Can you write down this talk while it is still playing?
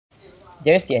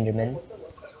There's the Enderman.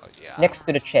 Oh yeah. Next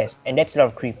to the chest, and that's a lot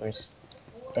of creepers.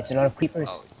 That's a lot of creepers.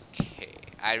 Okay.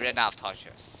 I ran out of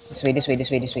torches. This way, this way, this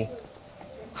way, this way.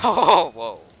 Oh,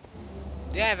 whoa.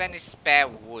 Do you have any spare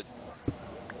wood?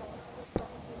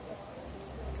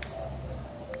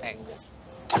 Thanks.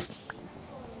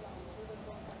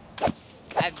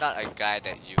 I'm not a guy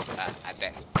that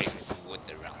brings wood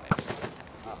around every single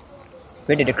time.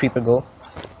 Where did the creeper go?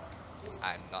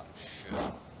 I'm not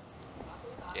sure.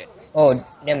 Yet. Oh,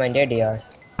 never mind, there they are.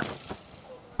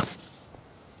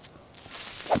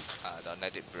 Don't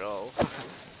let it blow.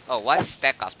 Oh, one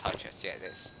stack of torches. Yeah,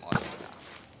 that's more than enough.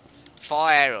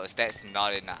 4 arrows. That's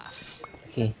not enough.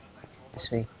 Okay, this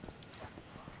way.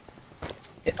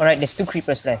 Alright, there's 2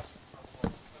 creepers left.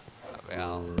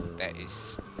 Well, there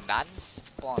is none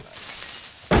spawner.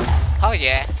 Oh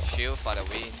yeah, shield for the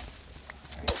win.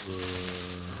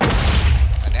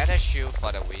 Another shield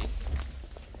for the win.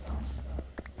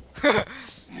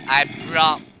 I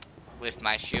block with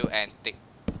my shield and take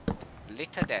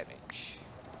little damage.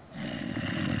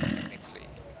 Technically.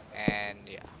 And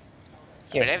yeah.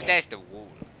 Here. But if there's the wool.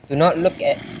 Do not look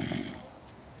at...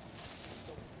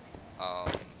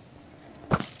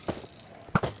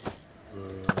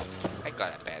 I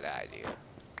got a better idea.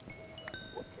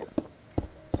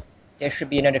 There should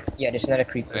be another... Yeah, there's another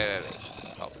creeper. Wait.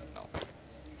 Oh, no.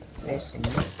 There's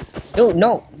another...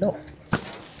 No.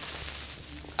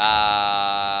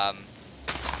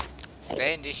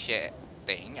 Stay in this shit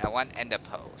thing. I want ender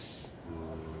pearls.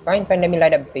 Fine, let me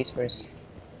light up the base first.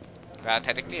 Well,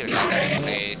 technically, you light up the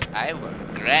place. I will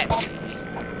grab it.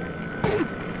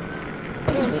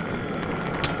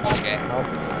 Okay.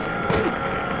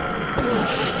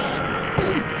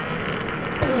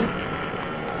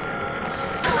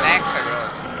 Snack the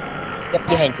road. Yep,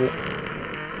 behind you.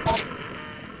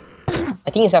 I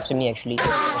think it's after me actually.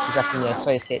 It's after me, I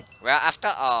saw his head. Well,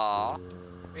 after all,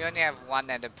 we only have one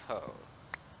ender pearl.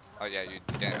 Oh yeah, you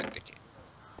didn't even take it.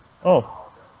 Oh,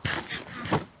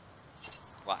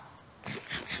 What?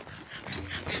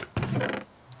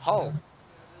 Oh.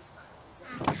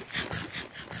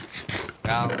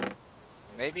 Well,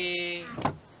 maybe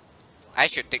I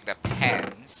should take the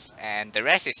pants and the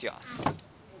rest is yours.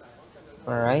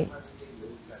 alright.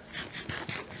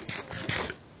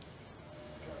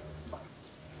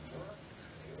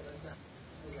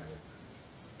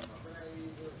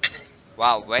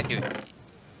 Wow, when you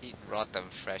eat rotten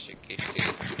flesh, it gives you.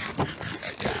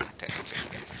 Yeah, technically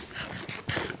yes.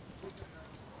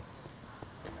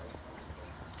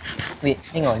 Wait,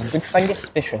 hang on. Don't find this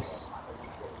suspicious.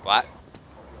 What?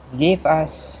 They gave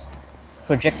us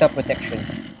projectile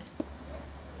protection.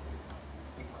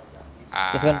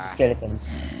 There's gonna be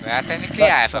skeletons. Well, technically,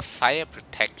 I have a fire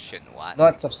protection one.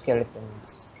 Lots of skeletons.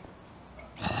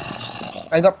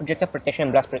 I got projectile protection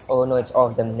and blast oh no, it's all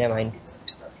of them. Never mind.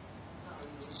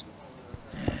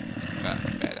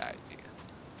 Bad idea.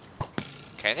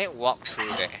 Can it walk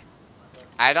through there?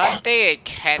 I don't think it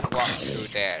can walk through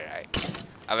there, right?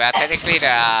 Well, technically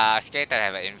the skeleton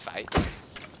have an infight.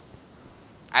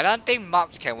 I don't think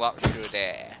mobs can walk through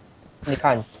there. We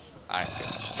can't. Alright,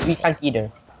 We can't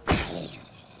either.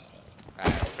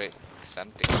 I'm afraid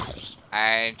something.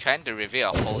 I'm trying to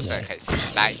reveal a hole so I can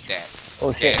snipe that.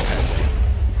 Oh shit.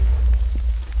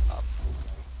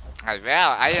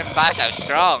 Well, iron bars are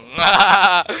strong.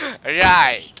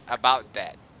 Right, about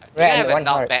that. Do you Right, have a one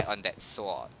heart. knockback on that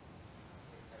sword?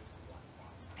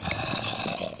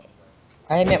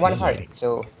 I am at 1 heart,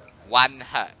 so 1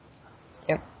 heart.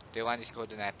 yep. Do you want this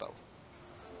golden apple?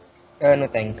 No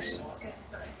thanks.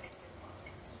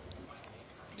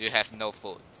 You have no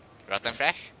food. Rotten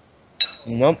flesh?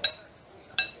 Nope.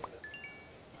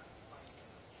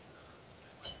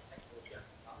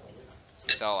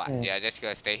 So what? Yeah, just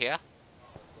gonna stay here?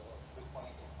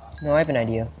 No, I have an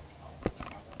idea.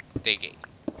 Digging.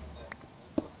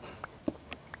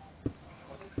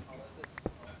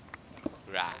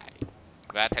 Right.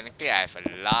 Well, technically I have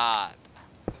a lot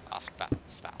of that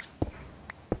stuff.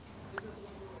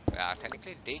 Well,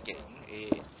 technically digging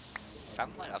is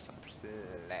somewhat of a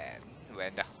plan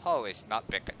when the hole is not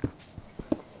big enough.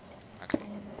 Okay.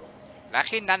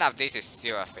 Luckily none of this is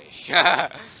silverfish.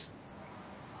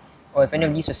 Oh, if any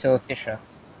of these were silverfish,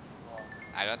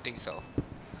 I don't think so.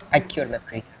 I killed my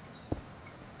creator.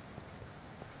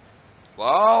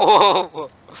 Whoa!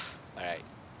 Alright.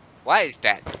 What is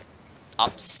that?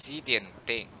 Obsidian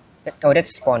thing. Oh,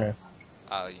 that's a spawner.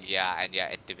 Oh yeah, and you're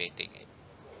activating it.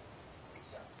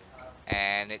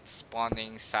 And it's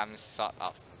spawning some sort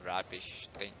of rubbish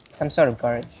thing. Some sort of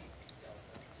garbage.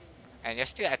 And you're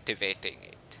still activating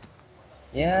it.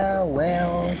 Yeah,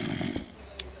 well...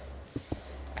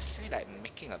 I feel like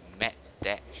making a mad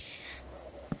dash.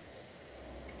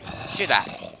 should I?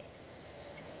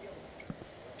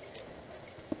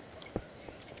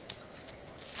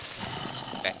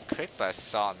 That creeper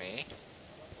saw me.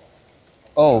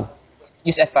 Oh,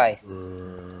 use FI.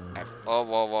 Oh,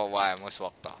 whoa, whoa, whoa, I almost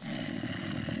walked off.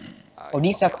 Oh,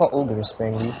 these are Okay. called ogres,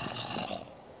 apparently.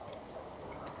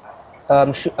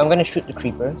 I'm gonna shoot the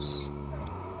creepers.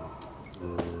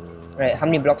 Right, how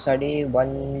many blocks are they?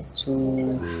 1,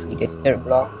 2, 3. That's the third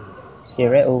block. Stay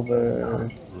right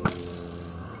over.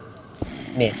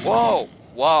 Missed. Whoa!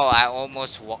 Whoa, I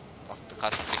almost walked off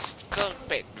because of this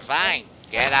stupid vine.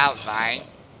 Get out, vine.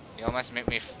 You almost made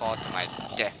me fall to my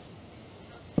death.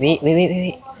 Wait.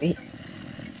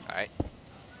 Alright.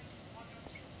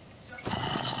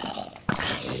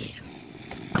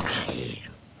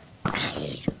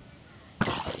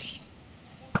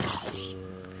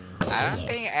 I don't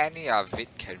think any of it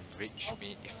can reach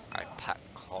me if I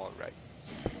parkour right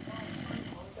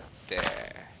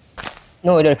there.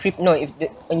 No, the creep. No, if the,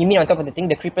 when you mean on top of the thing,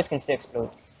 the creepers can still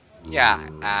explode. Yeah,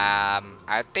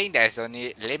 I think there's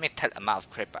only limited amount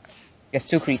of creepers. There's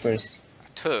 2 creepers.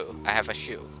 2, I have a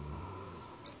shield.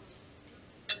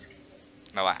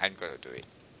 No, I'm gonna do it.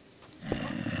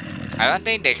 I don't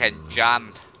think they can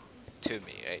jump to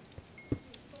me, right?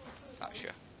 Not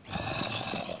sure.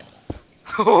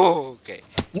 Okay.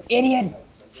 You idiot!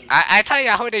 I thought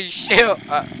you're holding shield.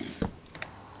 Well,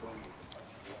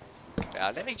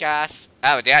 let me just.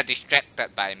 Oh, they are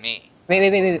distracted by me. Wait.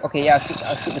 Okay, yeah,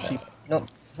 I'll shoot the creeper. No.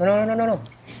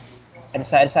 Other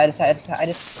side.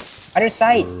 Other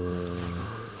side.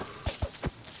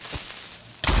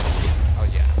 Oh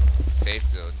yeah, safe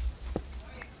zone.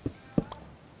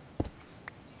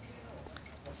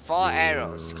 4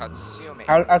 arrows consuming.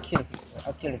 I'll kill the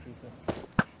creeper. the creeper.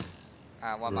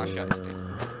 One more shot instead.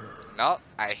 No,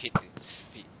 I hit its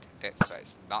feet. That's why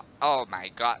it's not. Oh my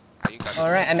god, are you gonna?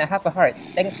 Alright, I'm at half a heart.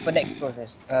 Thanks for the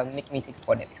explosives. Make me take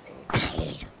 4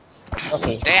 damage.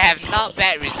 Okay. They have not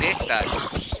bad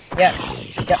resistance. Yeah,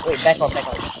 wait, back off.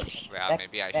 Well,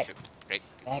 maybe I should break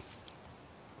Back. this.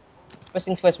 First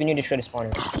things first, we need to show the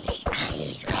spawner.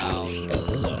 Wow.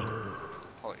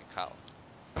 Holy cow.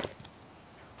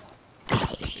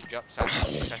 They dropped some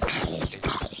interesting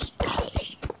things.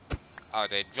 Oh,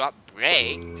 they dropped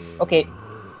brakes. Okay.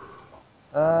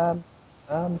 I'll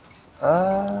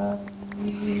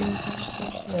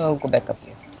go back up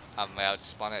here. Well, the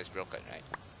spawner is broken, right?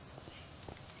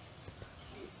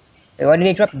 Wait, what did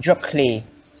they drop? Drop clay.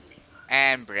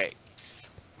 And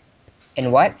brakes.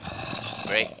 And what?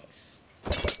 Brakes.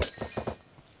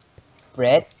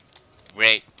 Bread?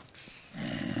 Brakes.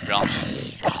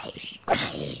 Rocks.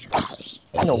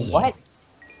 No, what?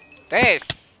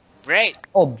 This! Break!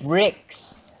 Oh,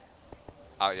 bricks.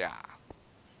 Oh, yeah.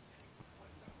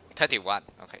 31.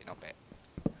 Okay, not bad.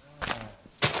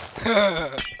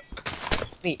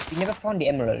 Wait, we never found the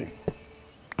emerald.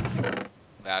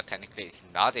 Well, technically it's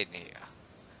not in here.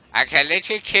 I can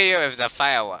literally kill you with the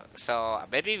fireworks, so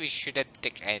maybe we shouldn't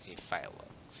take any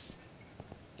fireworks.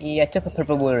 Yeah, I took a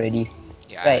purple wool already.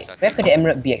 Yeah, Right, I where could the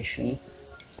emerald be actually?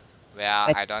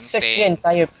 Well, I don't searched the think...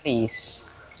 entire place.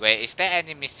 Wait, is there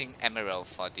any missing emerald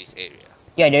for this area?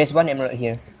 Yeah, there is 1 emerald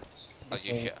here. Are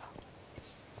you sure?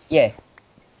 Yeah.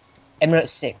 Emerald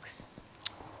 6.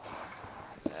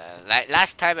 Like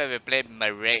last time when we played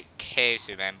Marine Caves,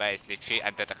 remember, it's literally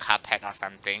under the carpet or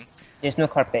something. There's no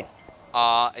carpet.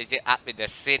 Or is it up in the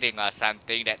ceiling or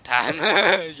something that time?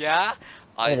 Yeah?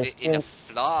 Or Yeah, is there's it in the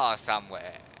still- floor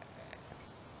somewhere?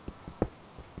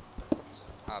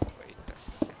 Oh, wait a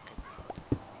second.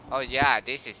 Oh yeah,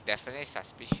 this is definitely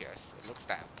suspicious. It looks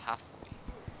like a pathway.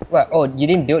 What? Oh, you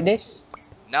didn't build this?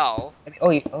 No,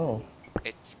 Oh.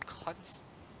 it's constant.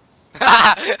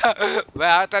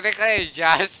 Well, technically it's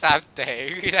just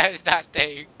something. There's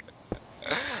nothing.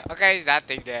 Okay, it's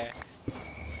nothing there.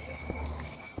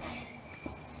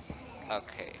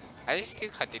 Okay, I just still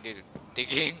continue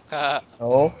digging.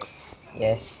 Oh.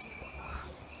 Yes.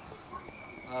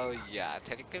 Oh yeah,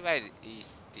 technically where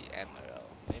is the emerald?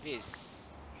 Maybe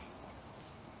it's...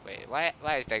 Wait,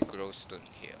 why is there glowstone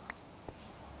here?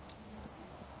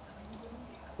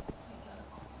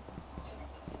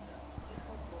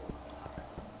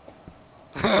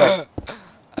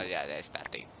 Oh yeah, there's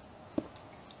nothing.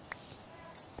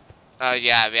 Oh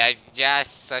yeah, we are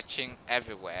just searching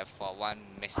everywhere for one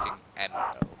missing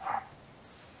emerald.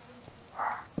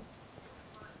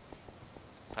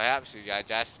 Perhaps we are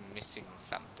just missing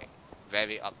something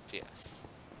very obvious.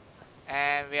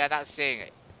 And we are not seeing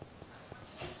it.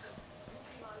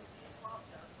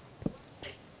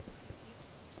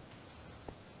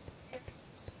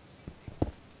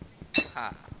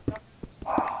 Huh.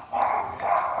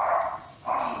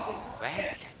 Where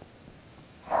is it?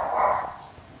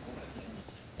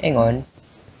 Hang on.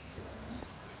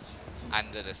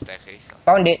 Under the staircase.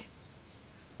 Found it.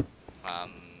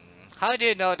 Um, how do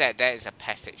you know that there is a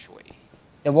passageway?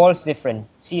 The wall's different.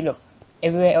 See, look.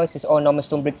 Everywhere else is all normal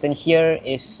stone bricks, and here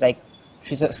is like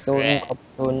chiseled stone, Red.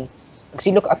 cobblestone.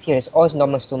 See, look up here. It's all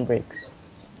normal stone bricks.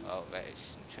 Oh, that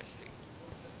is interesting.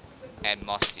 And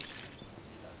mossy.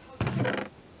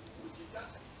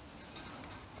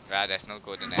 Well, there's no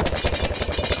golden apple.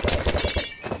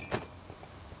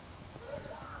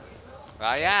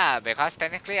 Well, yeah, because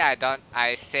technically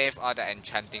I save all the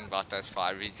enchanting bottles for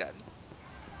a reason.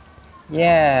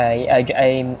 Yeah,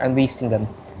 I'm wasting them.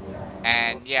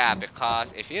 And yeah,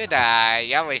 because if you die,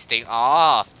 you're wasting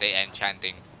all of the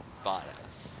enchanting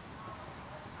bottles.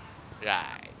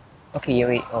 Right. Okay, yeah,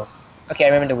 wait. Oh, okay. I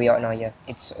remember the way out now. Yeah,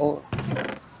 it's all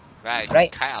Right, it's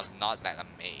right. kind of not like a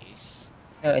maze.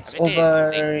 No, it's Everything is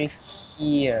over linked.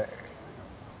 here.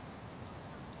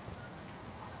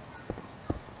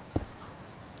 You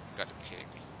gotta be kidding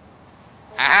me.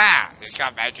 Haha! It's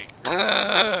got magic.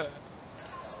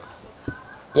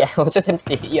 Yeah, I was so tempted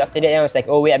to hit you after that, and I was like,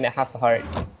 oh wait, I'm at half a heart.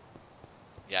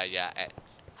 Yeah, at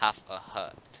half a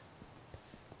heart.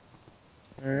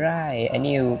 Right, I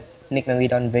need to make my way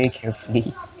down very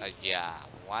carefully. Yeah,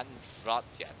 one drop,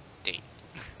 you're dead.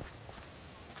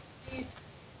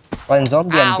 One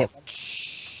zombie, I'm dead.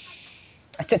 Ouch!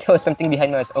 I thought there was something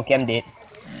behind me. I was okay, I'm dead.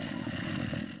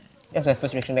 That's my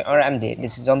first reaction. Like, alright, I'm dead.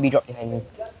 This zombie dropped behind me.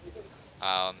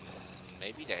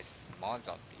 Maybe there's more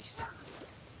zombies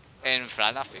in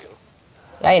front of you,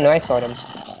 Yeah, I know, I saw them.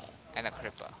 and a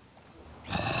creeper.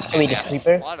 Oh, wait, this they're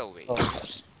creeper? following Oh.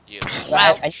 you.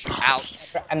 Well, Ouch!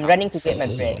 Ouch! I'm running to get my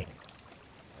bread.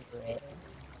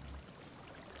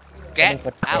 Get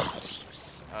out!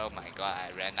 Oh my god, I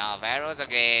ran out of arrows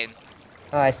again.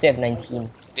 Oh, I still have 19.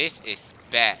 This is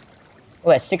bad. Oh,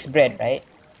 that's 6 bread, right?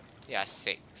 Yeah,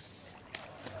 6.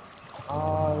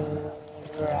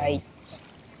 Alright.